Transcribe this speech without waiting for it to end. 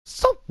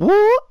So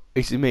what?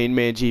 It's the main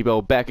man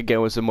Jibo back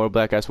again with some more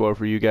Black Ops 4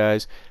 for you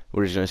guys.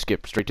 We're just gonna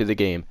skip straight to the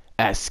game.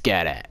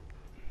 Scat at.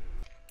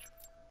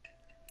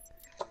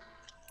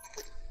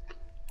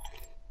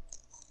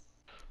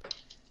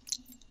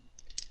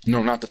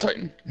 No, not the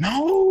Titan.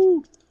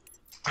 No!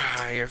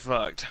 Ah, you're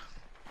fucked.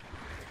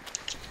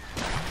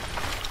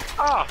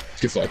 Oh,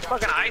 Get fucked.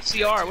 fucking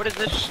ICR. What is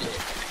this shit?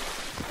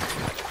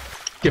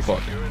 Get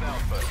fucked. You're in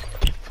Alpha.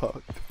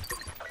 Fuck.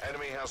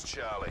 Enemy has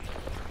Charlie.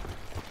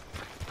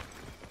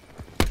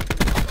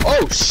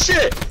 Oh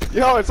shit!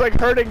 Yo, it's like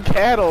herding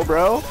cattle,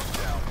 bro.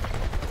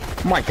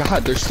 Oh my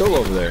god, they're still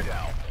over there.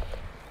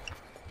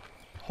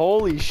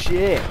 Holy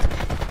shit.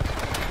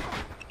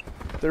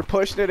 They're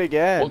pushing it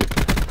again.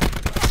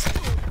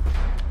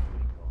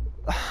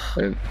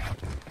 They, We've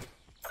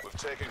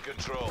taken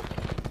control.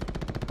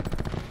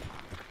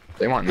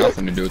 they want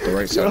nothing to do with the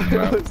right side of the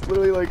map. It's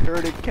literally like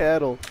herding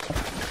cattle.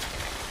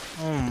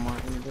 Oh my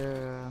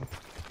god.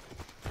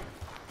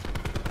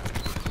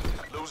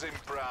 Losing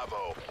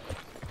Bravo.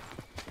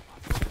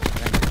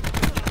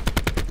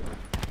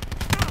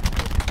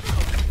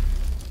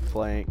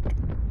 Flank.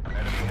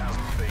 Enemy has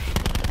B.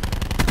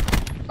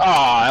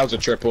 Ah, that was a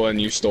triple and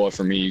you stole it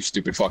from me, you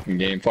stupid fucking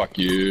game. Fuck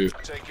you.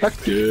 Taking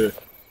Fuck B. you.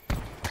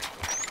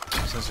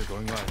 Sensor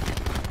going live.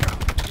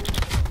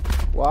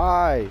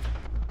 Why?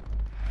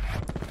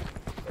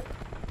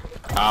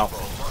 Ow.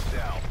 Locked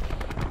down.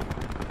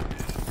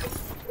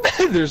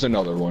 There's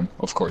another one.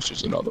 Of course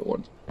there's another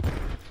one.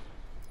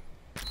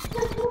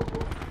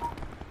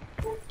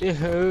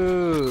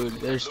 Dude,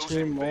 there's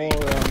two more.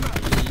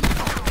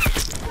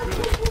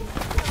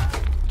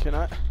 Can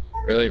I?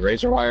 Really?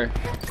 Razor wire?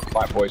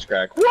 Flat voice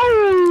crack.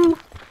 Woo!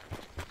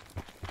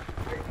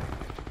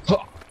 Huh.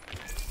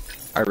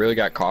 I really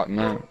got caught in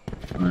that.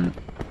 Right.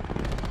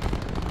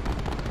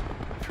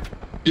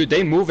 Dude,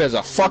 they move as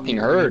a fucking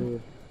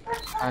herd.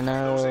 I Losing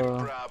know.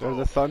 There's Bravo.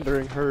 a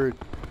thundering herd.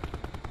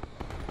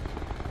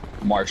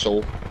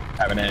 Marshall,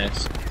 have an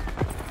ass.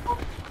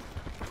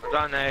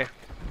 Done there.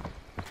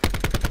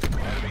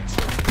 Enemy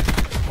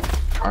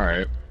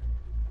Alright.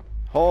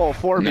 Oh,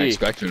 I'm not 4B.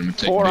 expecting him to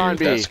take 4 me on with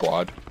B. that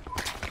squad.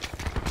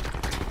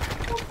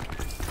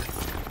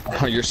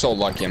 Oh, you're so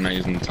lucky I'm not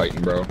using the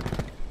Titan, bro.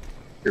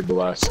 You're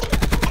blessed.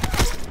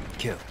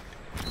 two.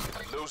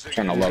 Losing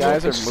Trying to B. These level up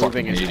guys this are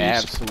moving fucking as 80s.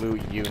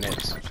 absolute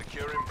units.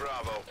 Securing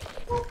Bravo.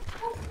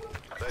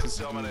 They've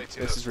dominated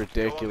this us. is Go on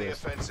ridiculous.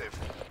 the offensive.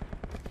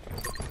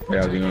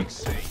 Yeah, Taking dude.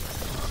 C.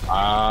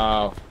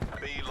 Wow.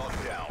 B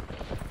locked down.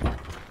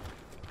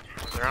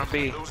 They're on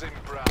B. Losing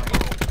Bravo.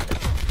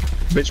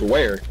 Bitch,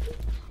 where?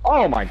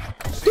 Oh my.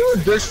 Dude,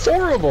 there's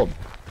 4 of them.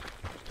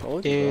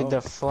 Told you, Dude, bro.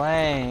 the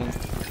flank.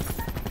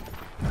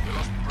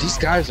 These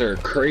guys are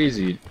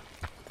crazy.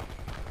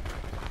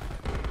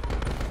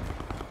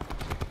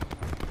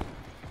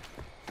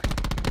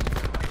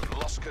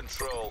 Lost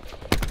control.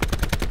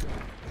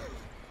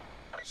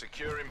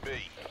 Securing B.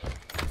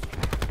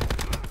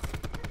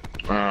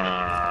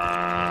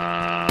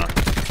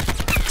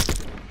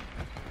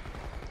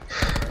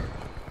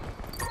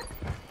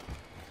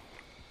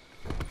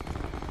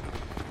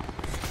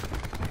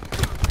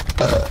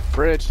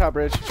 Bridge, top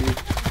bridge. B.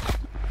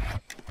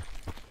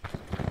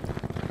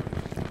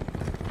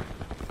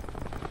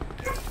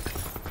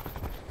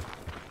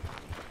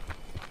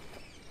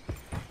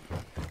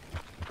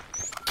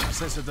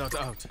 Sensor dot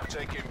out.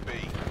 Taking B.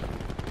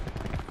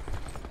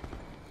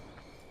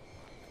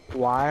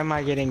 Why am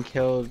I getting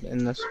killed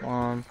in the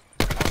swamp?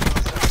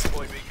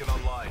 Point beacon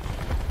online.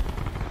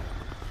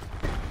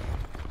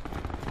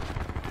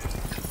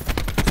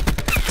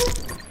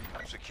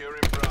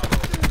 Securing Bravo.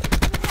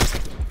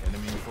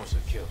 Enemy enforcer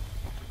kill.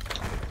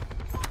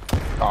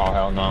 Oh,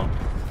 hell no.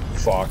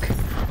 Fuck.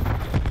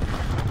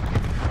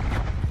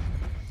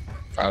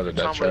 That was a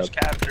death Almost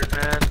trap. captured,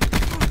 man.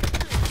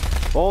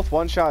 Both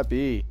one shot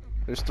B.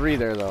 There's 3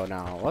 there though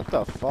now. What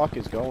the fuck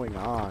is going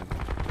on?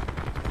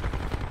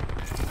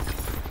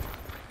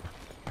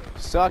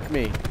 Suck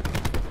me.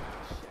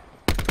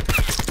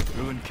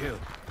 Ruin kill.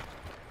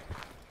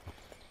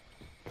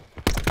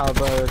 How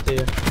about with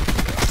you?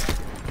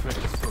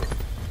 Critical throw.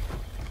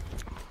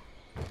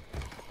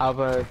 How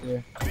about with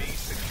you? B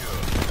secure.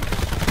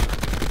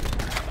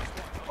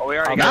 Oh, we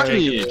already Not got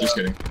me. Jacob. Just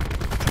kidding.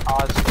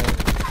 Austin.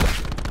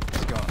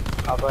 Scar.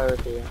 How about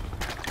with you?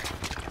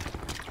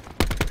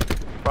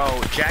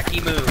 Bro,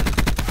 Jackie Moon.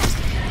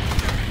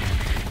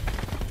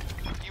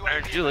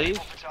 Where did you leave?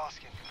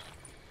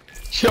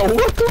 Yo,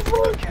 what the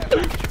fuck?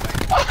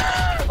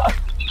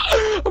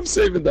 I'm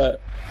saving that.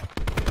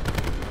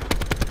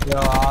 Yo,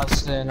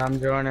 Austin, I'm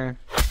joining.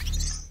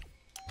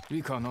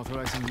 Recon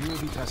authorizing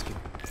UAV tasking.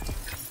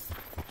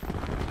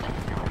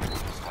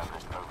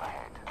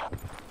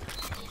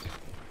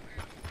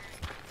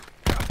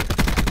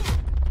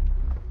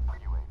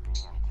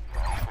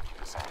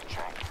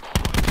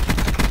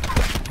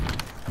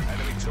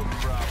 Enemy took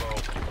Bravo.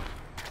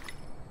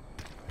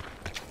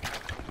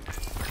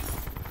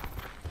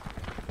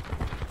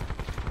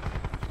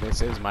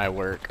 This is my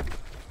work.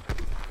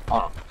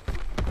 Oh.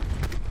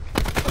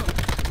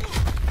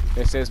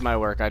 This is my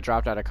work. I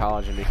dropped out of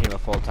college and became a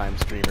full-time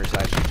streamer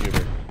slash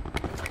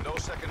YouTuber. No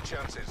second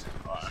chances.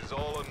 This is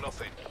all or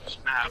nothing.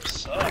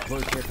 Snaps.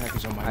 Deploy care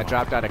package on my I mark.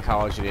 dropped out of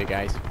college today,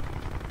 guys.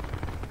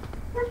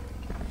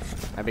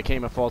 I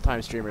became a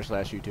full-time streamer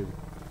slash YouTuber.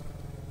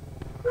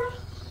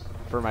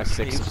 For my 6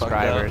 You fucked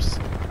subscribers.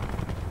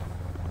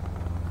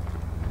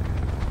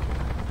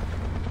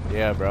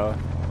 Yeah, bro.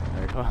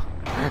 There you go.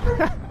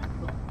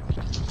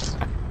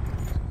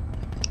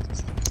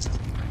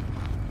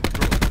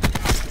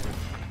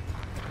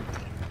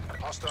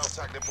 Hostile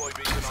tag deploy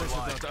beacon Sensor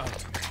online. belt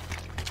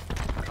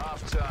out.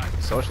 Half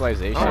time.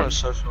 Socialization? I want to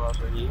socialize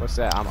with you. What's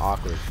that? I'm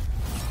awkward.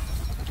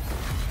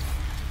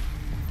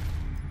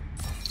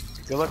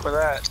 Good luck with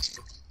that.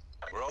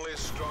 We're only as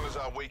strong as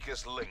our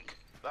weakest link.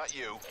 That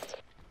you.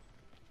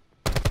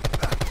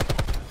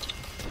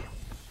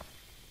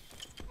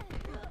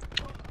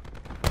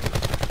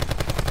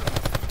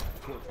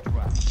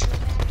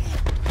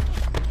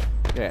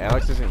 Yeah,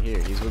 Alex isn't here.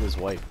 He's with his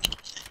wife.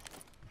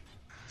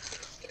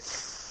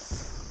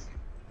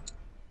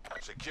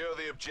 Secure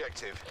the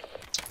objective.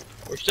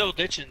 We're still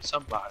ditching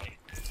somebody.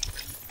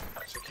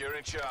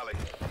 Securing Charlie.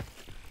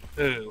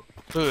 Who?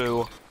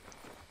 Who?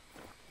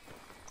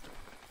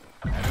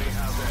 Enemy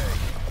has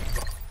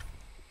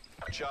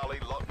A. Charlie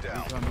locked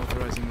down. Recon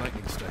authorizing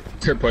lightning strike.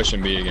 They're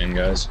pushing B again,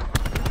 guys.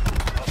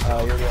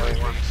 You're the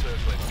only one.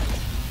 Circling.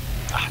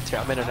 Ah, dude,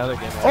 I'm in another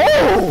game.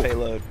 Oh!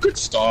 Payload. Good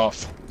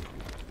stuff.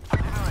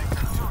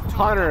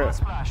 Hunter!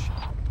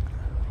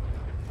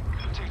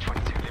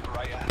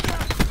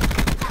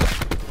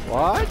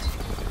 What?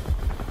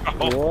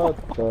 What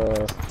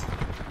the?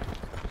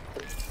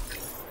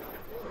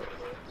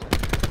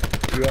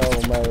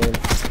 Yo, man.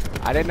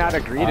 I did not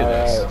agree to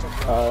this.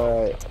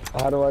 Alright.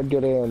 How do I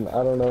get in? I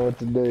don't know what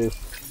to do.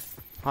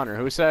 Hunter,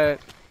 who said?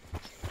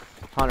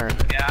 Hunter.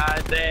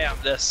 God damn,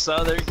 the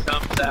Southern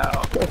comes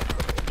out.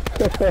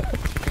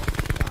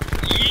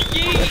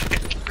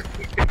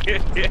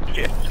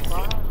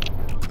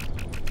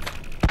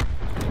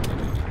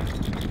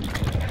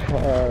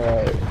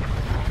 Alright.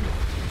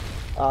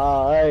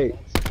 Alright.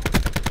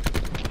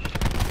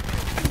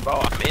 Bro,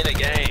 I'm in a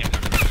game.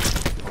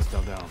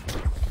 Hostile down.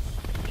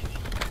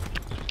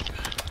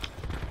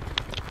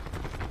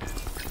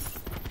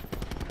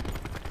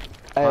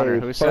 Hunter,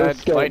 who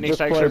said lightning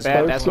strikes are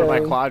bad? That's what my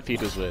quad. quad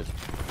feed was with.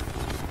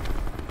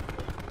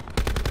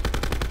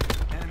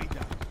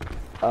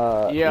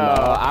 Yo,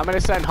 Nah. I'm gonna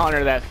send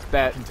Hunter that.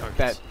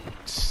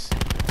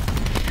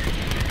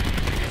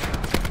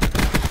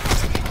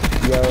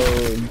 Yo,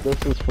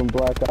 this is from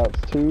Black Ops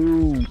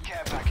 2.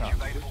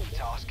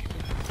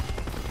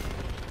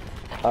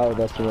 Oh,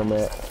 that's what I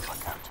meant.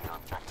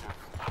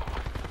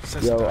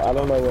 Sensor Yo, belt I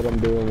don't know what I'm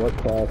doing. What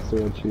class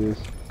do I choose?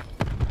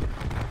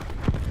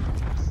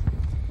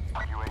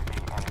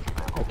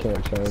 I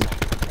can't change.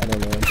 I don't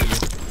know what to do.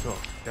 control.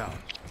 Down.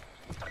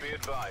 Be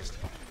advised.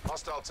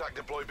 Hostile tag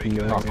deploy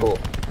beacon. No. Oh, cool.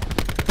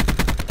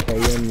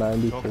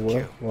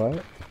 KN94.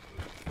 What?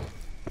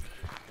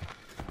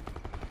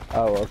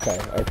 Oh, okay,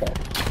 okay.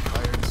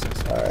 Firing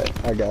sensor.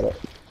 Alright, I got it.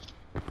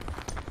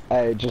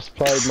 Hey, just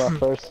played my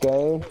first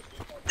game.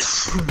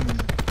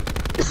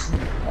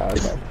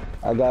 Okay.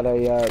 I got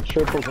a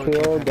triple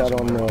kill, got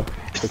on the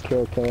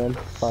kill cam,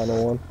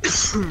 final one.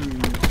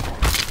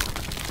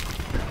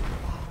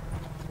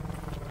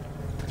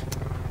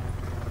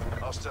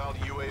 Hostile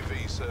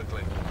UAV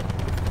circling.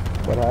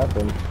 What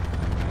happened?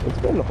 It's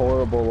been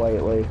horrible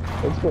lately.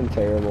 It's been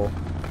terrible.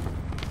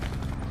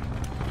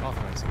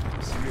 Authorizing.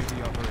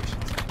 CUAV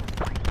operations.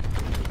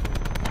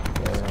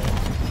 Yeah,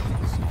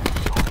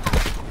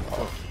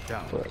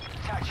 Down. but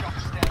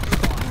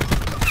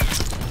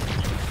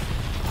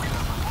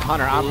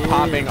Hunter, I'm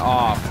popping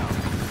off.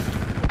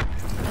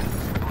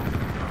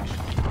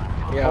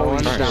 yeah,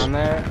 one's shit. down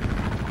there.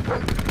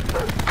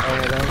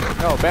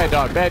 No, bad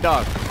dog, bad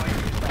dog.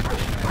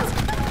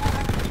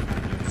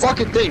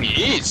 Fucking thing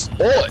eats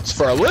bullets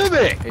for a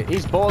living.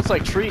 He's bullets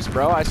like trees,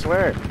 bro. I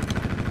swear.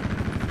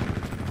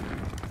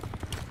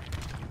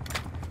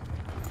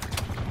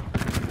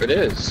 It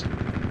is.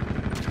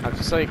 I'm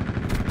just like.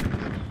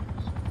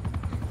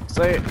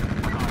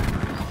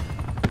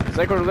 It's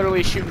like we're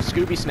literally shooting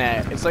Scooby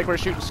snack. It's like we're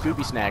shooting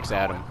Scooby snacks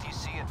at him.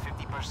 TC at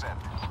 50%.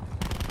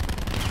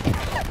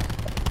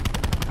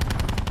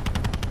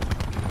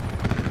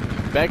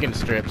 Begging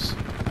strips.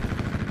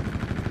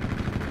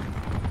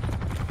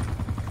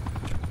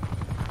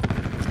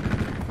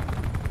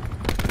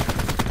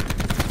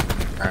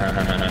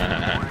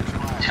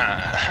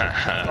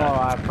 Oh,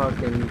 I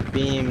fucking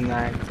beamed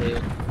that kid.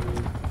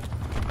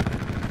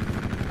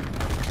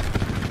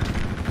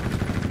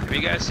 Have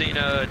you guys seen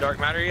Dark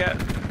Matter yet?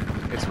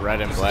 It's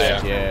red and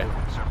black, yeah.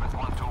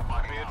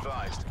 Be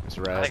advised. It's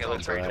I red think it and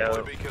looks pretty black.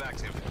 dope. Beacon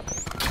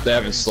active. They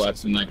haven't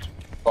slept in like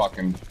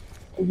fucking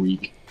a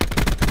week.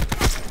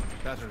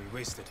 Battery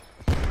wasted.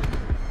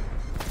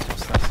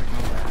 Hostile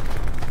signal back.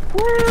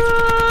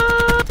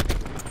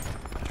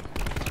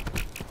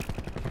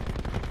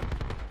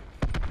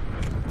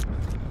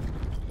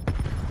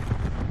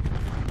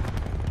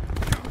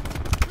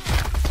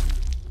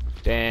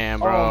 Damn,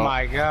 bro. Oh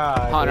my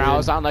god. Hunter, I dude.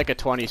 was on like a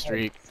 20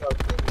 streak.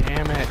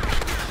 Damn it.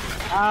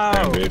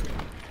 Damn, Oh, dude.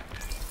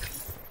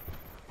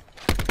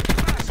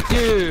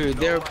 dude,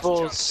 they're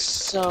both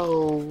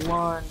so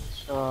one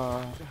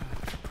shot.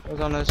 I was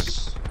on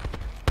this.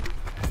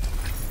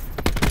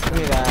 Give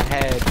me that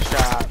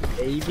headshot,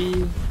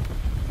 baby.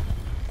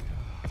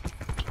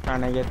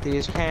 Trying to get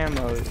these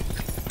camos.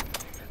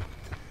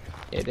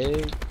 It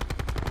is.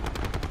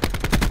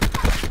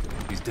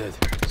 He's dead.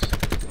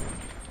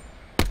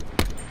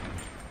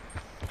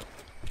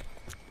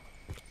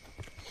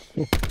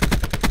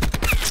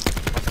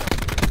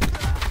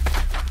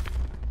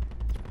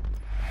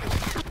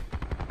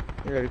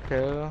 You ready to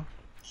kill?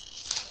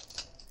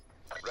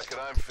 Reckon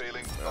I'm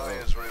feeling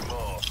buyer's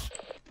remorse.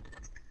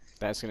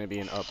 That's gonna be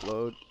an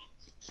upload.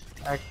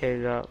 That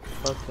kid got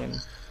fucking.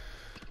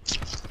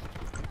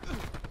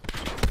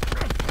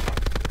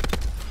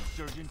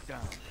 Surgeon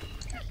down.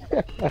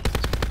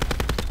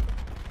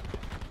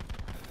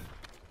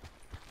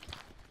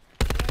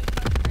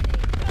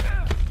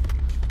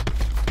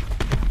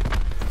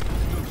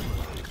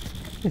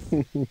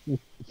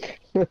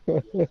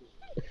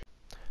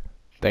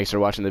 Thanks for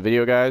watching the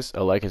video, guys.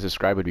 A like and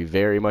subscribe would be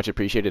very much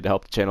appreciated to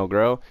help the channel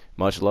grow.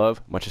 Much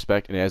love, much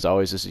respect, and as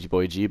always, this is your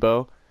boy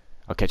Jibo.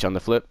 I'll catch you on the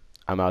flip.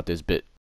 I'm out this bit.